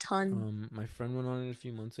there's like a ton. my friend went on it a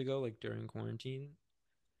few months ago, like during quarantine.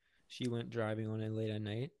 She went driving on it late at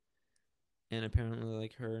night, and apparently,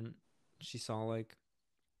 like she saw like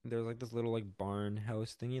there was like this little like barn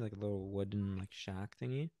house thingy, like a little wooden like shack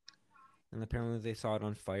thingy, and apparently they saw it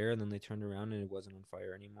on fire, and then they turned around and it wasn't on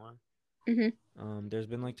fire anymore. Mm-hmm. There's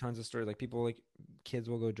been like tons of stories, like people like kids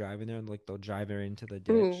will go driving there, and like they'll drive her into the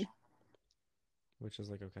Ooh. ditch, which is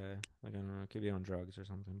like okay, like I don't know, it could be on drugs or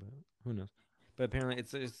something, but who knows. But apparently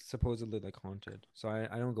it's supposedly like haunted, so I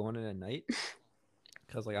don't go on it at night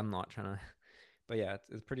because like I'm not trying to. But yeah,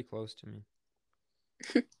 it's pretty close to me.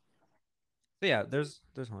 But yeah, there's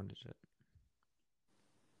haunted shit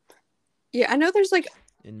Yeah, I know there's like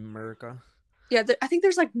in America. yeah, I think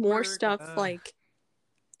there's like more stuff America. like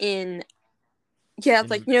in yeah,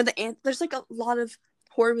 like In there's like a lot of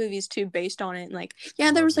horror movies too based on it. And, like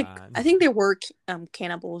yeah, there love was like that. I think there were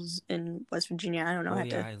cannibals in West Virginia. I don't know. I Oh have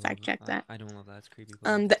yeah, to I love fact check that. that. I don't love that. It's creepy,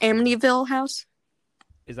 but like The it's cool. Amityville house.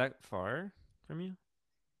 Is that far from you?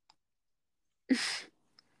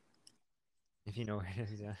 If you know where it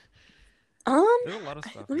is, yeah. Um, There's a lot of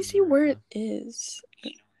stuff let in me see where it America. is.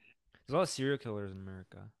 There's a lot of serial killers in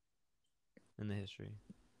America in the history.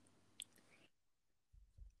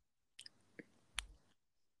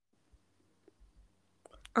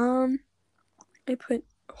 Um, I put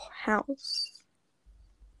house.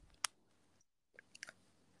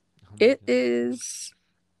 Oh my It god. is.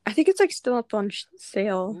 I think it's like still up on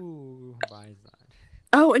sale. Who buys that?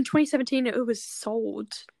 Oh, in 2017, it was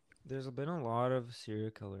sold. There's been a lot of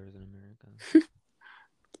serial killers in America.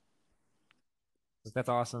 That's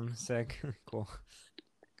awesome. Sick. Cool.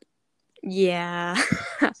 Yeah.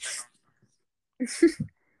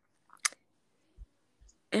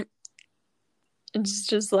 It's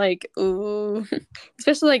just like ooh,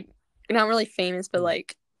 especially like not really famous, but Ooh.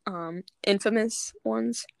 like infamous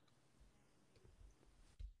ones.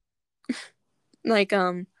 Like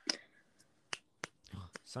Son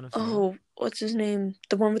of Sam? oh, what's his name?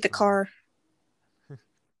 The one with the Oh. car.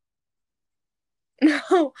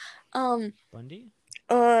 No, um, Bundy?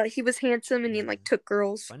 he was handsome and he like No. took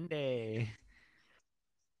girls. Bundy.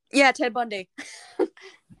 Yeah, Ted Bundy.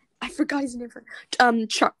 I forgot his name.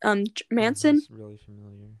 That Manson. sounds really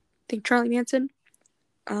familiar. I think Charlie Manson.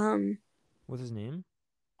 Um, What's his name?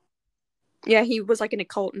 yeah, he was like in a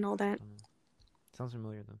cult and all that. Don't know. Sounds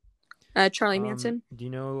familiar though. Charlie Manson. Do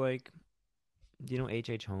you know do you know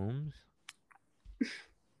H. Holmes?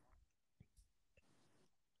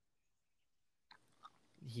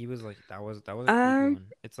 He was like that was a creepy Um, one.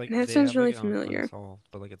 It's like that they sounds have like really it familiar. unsolved,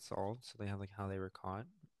 but like it's solved, so they have like how they were caught.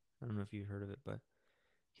 I don't know if you've heard of it, but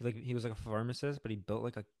he was like a pharmacist, but he built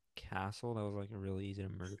like a castle that was like really easy to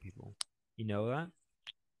murder people. You know that?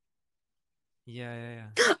 Yeah, yeah,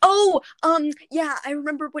 yeah. Oh, yeah, I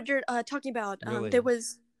remember what you're talking about. There Really?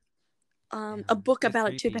 was Yeah. a book It's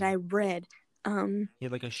about it too that creepy. I read. He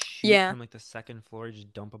had like a chute Yeah. from like the second floor, you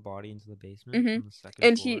just dump a body into the basement Mm-hmm. from the second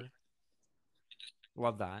And he, floor.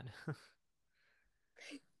 Love that.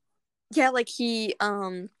 yeah, like he,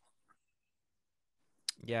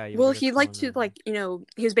 Yeah, he was well, like a he liked con to man. like,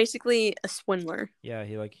 he was basically a swindler. Yeah,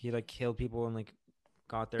 he like killed people and like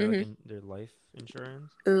got their like Mm-hmm. in their life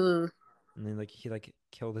insurance. Ugh. And then like he like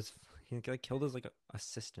killed his He like killed his like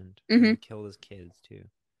assistant and Mm-hmm. like killed his kids too.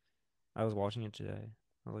 I was watching it today.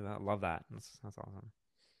 I was like, I love that. That's awesome.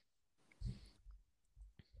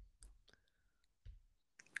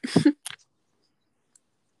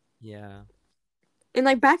 Yeah, And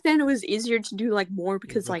like back then, it was easier to do like more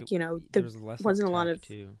it was because like like there there was less wasn't a lot tech of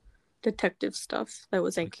too, detective stuff that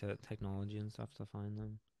was like like. the technology and stuff to find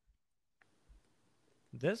them.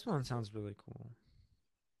 This one sounds really cool.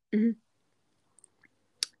 Mm-hmm.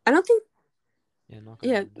 I don't think. Yeah, knock on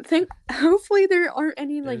Yeah, wood. think hopefully there aren't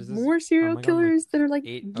any like There's this. more serial I got like killers that are like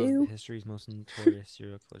 8 of new. history's most notorious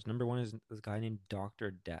serial killers. Number one is this guy named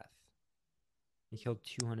Doctor Death. He killed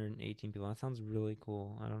 218 people. That sounds really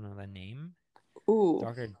cool. I don't know that name. Ooh.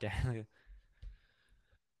 Doctor Death.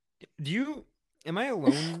 Do you? Am I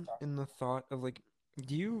alone in the thought of like?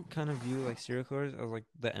 Do you kind of view like serial killers as like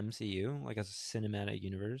the MCU, like as a cinematic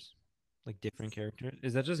universe, like different characters?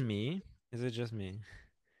 Is that just me? Is it just me?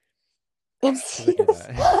 Because I do Yes.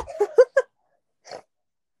 that.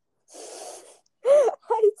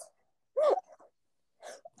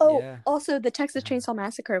 Oh, Yeah, also the Texas yeah, Chainsaw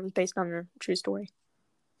Massacre was based on a true story.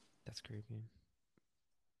 that's creepy.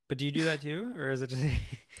 But do you do that too, or is it just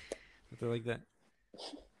with like that?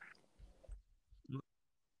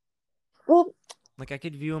 Well, Like I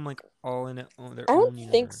could view them like all in their I don't own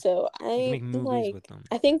think universe. so. You can I make movies like. with them.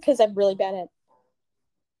 I think because I'm really bad at.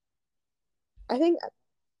 I think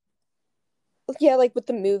yeah, like with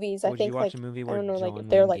the movies, I Would you think watch a like movie I where don't know, like if John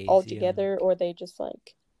they're Wayne like all Gacy together or they just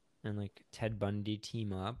like and like Ted Bundy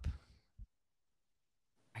team up?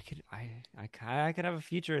 I could have a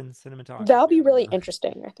future in that'll cinematography. be I don't really know.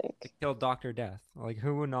 interesting. I They think. killed Doctor Death. Like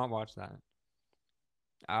who would not watch that?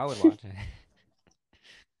 I would watch it.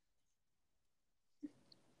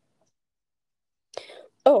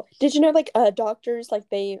 Oh, did you know like doctors like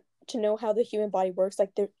they to know how the human body works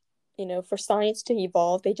like they're for science to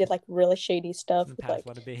evolve they did like really shady It's in stuff the with past. like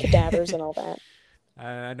Let it be. cadavers and all that.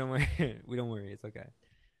 I don't worry. We don't worry. It's okay.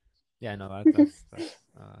 Yeah, no, that's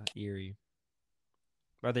eerie.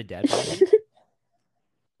 Are they dead bodies?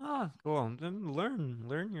 Ah, cool. Then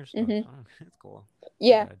learn your stuff. Hmm. Oh, it's cool. They're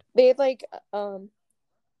Yeah, dead. they like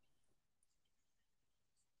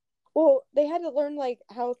well they had to learn like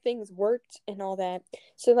how things worked and all that.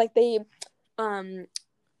 So like they um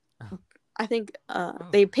I think Oh,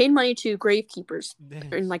 they paid money to gravekeepers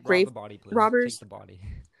and just like rob grave the body, please. Take robbers the body.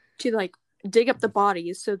 to like dig up the That's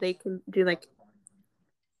bodies so they can do like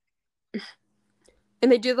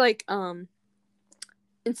and they do like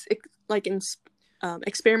it's like in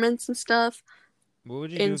experiments and stuff what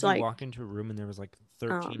would you do and if you like walked into a room and there was like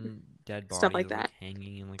um 13 dead stuff bodies like like that.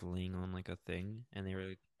 hanging and like laying on like a thing and they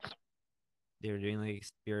were doing like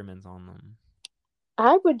experiments on them.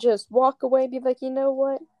 I would just walk away and be like, you know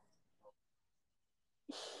what?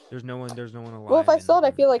 There's no one Well, if alive I saw it, I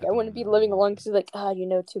in feel like at I the wouldn't be moment when you living watched along it. because like, you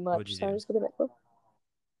know too What would much. you So I'm do? just gonna be like, well,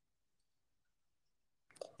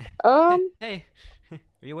 um, Hey, are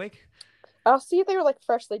you awake? I'll see if they're like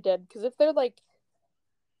freshly dead. Because if they're like,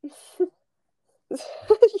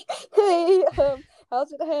 hey,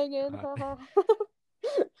 how's it hanging? Uh,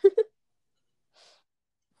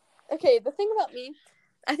 Okay, the thing about me,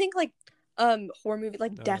 I think like horror movie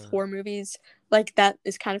like death uh, horror movies like that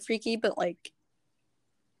is kind of freaky, but like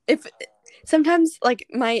if sometimes like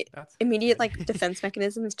my that's immediate good. like defense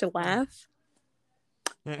mechanism is to laugh.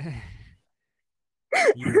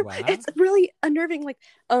 You laugh? It's really unnerving. Like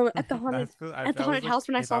at the haunted That's cool. at If the I was haunted like, house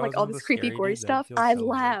when I if saw I like was all one of this the creepy scary gory dudes, I'd stuff, feel I so hurt.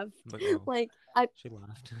 laughed. I'm like, oh, Like I she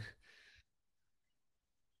laughed.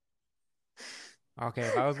 Okay,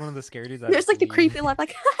 if I was one of the scary dudes, I'd there's like the flee. creepy laugh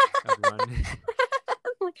like I'd run.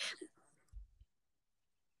 like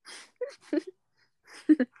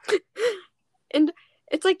and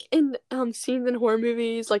it's like in scenes in horror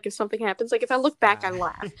movies like if something happens like if I look back I Ah,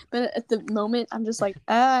 laugh but at the moment I'm just like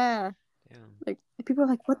ah damn. like people are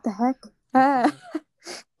like what the heck That's ah a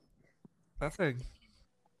that's a.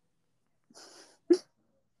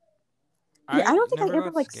 yeah I I don't think I never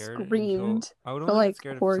ever got like scared until screamed I would for only get like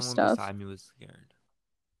scared if horror someone stuff. beside me was scared.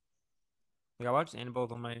 Like I watched Annabelle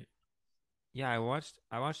with all my yeah, I watched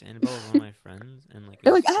Annabelle with one of my friends and like it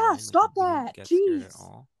They're was like ah fine. Like stop we didn't that get scared at jeez.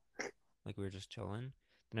 all. Like we were just chilling.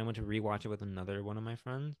 Then I went to rewatch it with another one of my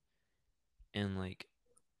friends and like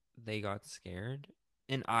they got scared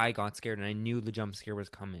and I got scared and I knew the jump scare was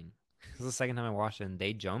coming. This was the second time I watched it and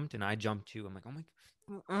they jumped and I jumped too. I'm like,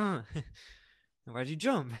 oh my, why'd you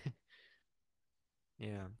jump?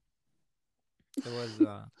 Yeah, it was.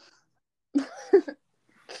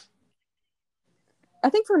 I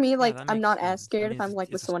think for me, Yeah, like, that I'm makes not as sense. I scared mean, if I'm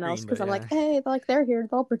like with it's a someone else scream, because but I'm like, yeah, hey, like they're here,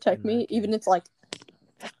 they'll protect in me, that even case, it's like,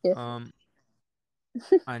 yeah.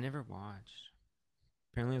 I never watched.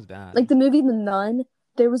 Apparently, it was bad. Like the movie The Nun,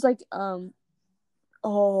 there was like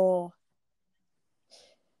oh,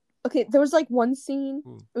 okay, there was like one scene.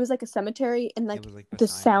 Ooh, It was like a cemetery, and it like was like the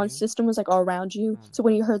beside sound you. system was like all around you. Oh my So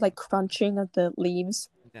when god. you heard like crunching of the leaves,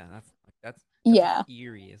 Yeah, that's like yeah,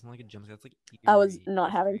 eerie. It's not like a jump scare. That's like I was eerie. not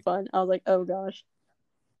It's having creepy. fun. I was like, oh gosh,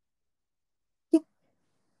 yeah,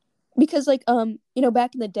 because like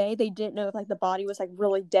back in the day they didn't know if like the body was like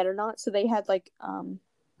really dead or not, so they had like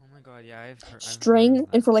Oh my god. Yeah, I've heard string of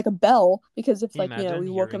and that. for like a bell because if Can you like imagine we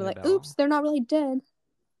woke up hearing and a like oops bell? they're not really dead.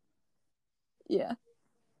 Yeah.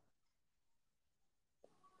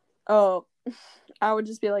 Oh, I would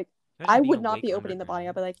just be like, I Imagine being would not awake be opening the body.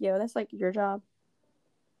 I'd underground. be like, yo, that's like your job.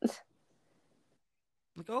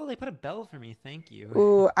 Like, oh, they put a bell for me. Thank you.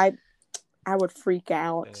 Ooh, I would freak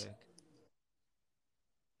out. Sick.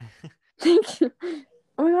 Thank you.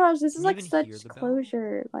 Oh my gosh, this is Can you like even hear such the bell?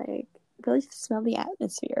 closure. Like, really smell the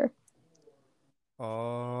atmosphere.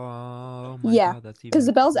 Oh my Yeah, god, that's because even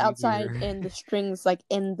the bell's outside creepier. and the strings like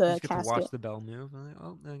in You the just get to watch casket. the bell move. I'm like,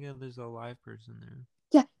 oh, again, there's a live person there.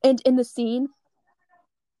 Yeah, and in the scene,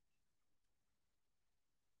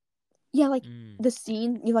 yeah, like Mm. the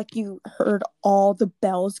scene, you heard all the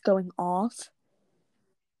bells going off.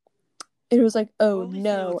 It was like, oh Well, at least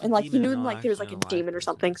you know no, it's a and like you demon and knew not like there was actually like a a live demon or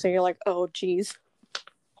something, person. so you're like, oh geez.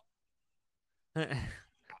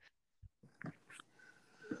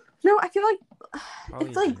 No, I feel like Probably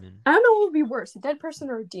it's a like demon. I don't know what would be worse, a dead person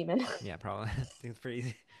or a demon. Yeah, probably. I think it's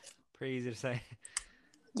pretty easy to say.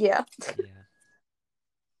 Yeah. Yeah,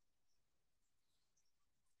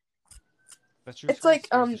 but true It's story like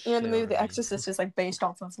scares the the shit movie out of The me. Exorcist is like based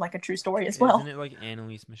off of like a true story as Isn't well. it like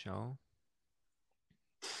Annalise Michelle?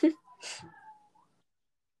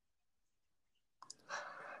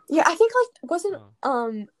 Yeah, I think like wasn't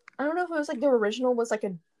Oh, I don't know if it was like the original was like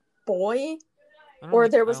a boy or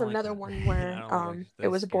there I was don't like another that. one I where don't like it they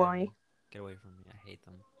was a scare boy. me. Get away from me. I hate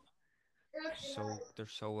them. They're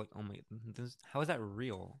so like oh my how is that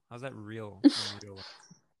real? How's that real in real life?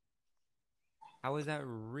 How is that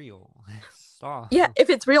real? Stop. Yeah, if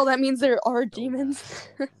it's real that means there are So bad. demons.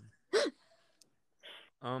 I hate them.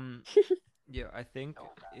 Um yeah, I think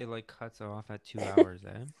it like cuts off at 2 hours,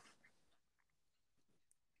 eh?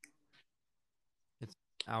 It's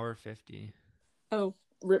hour 50. Oh,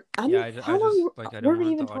 Yeah, I how just long like I don't were we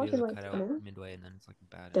want even the audio talking to like cut a out minute? midway and then it's like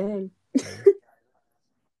a bad ending, Dang. you know?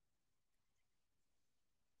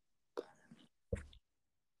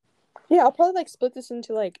 Yeah, I'll probably like split this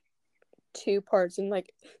into like two parts and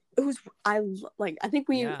like it was I think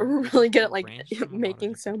we Yeah, are we really just good at like branched from a lot of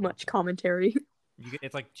making so different much topics. commentary.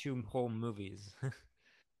 It's like two whole movies,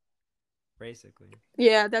 basically.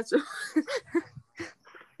 Yeah, that's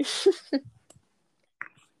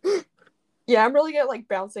yeah, I'm really good at like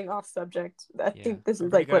bouncing off subject. I Yeah, think this I'm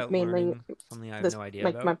is pretty like good what at mainly learning something I have this no idea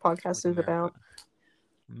like my about, podcast like is America. about.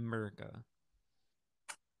 America.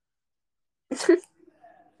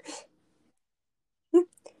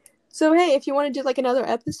 So hey, if you want to do like another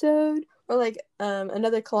episode or like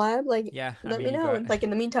another collab, like Yeah, I let me mean, you know. got And like in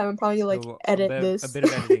the meantime, I'm probably like edit a this. bit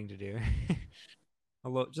of editing to do.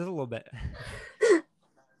 Just a little bit.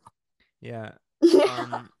 Yeah. Yeah.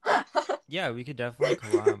 Um, yeah, we could definitely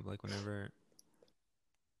collab like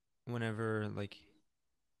like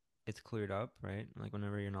it's cleared up, right? Like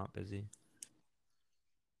whenever you're not busy.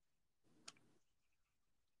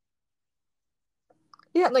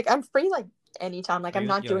 Yeah, like I'm free like anytime. Like Are I'm you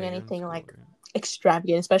not doing yeah, you're in anything school, like right?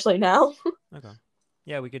 extravagant, especially now. Okay.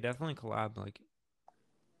 Yeah, we could definitely collab. Like,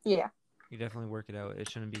 Yeah. you definitely work it out. It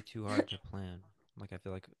shouldn't be too hard to plan. Like, I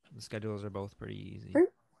feel like the schedules are both pretty easy.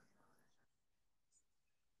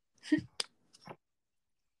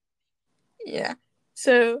 Yeah.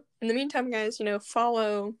 So in the meantime, guys,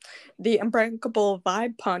 follow the Unbreakable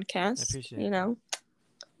Vibe I podcast. appreciate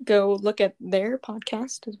Go look at their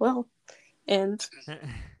podcast as well. And that.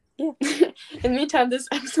 yeah. In the meantime, this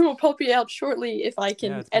episode will probably be out shortly if I Yeah,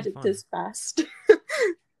 can it's been edit fun. this fast.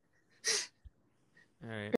 All right.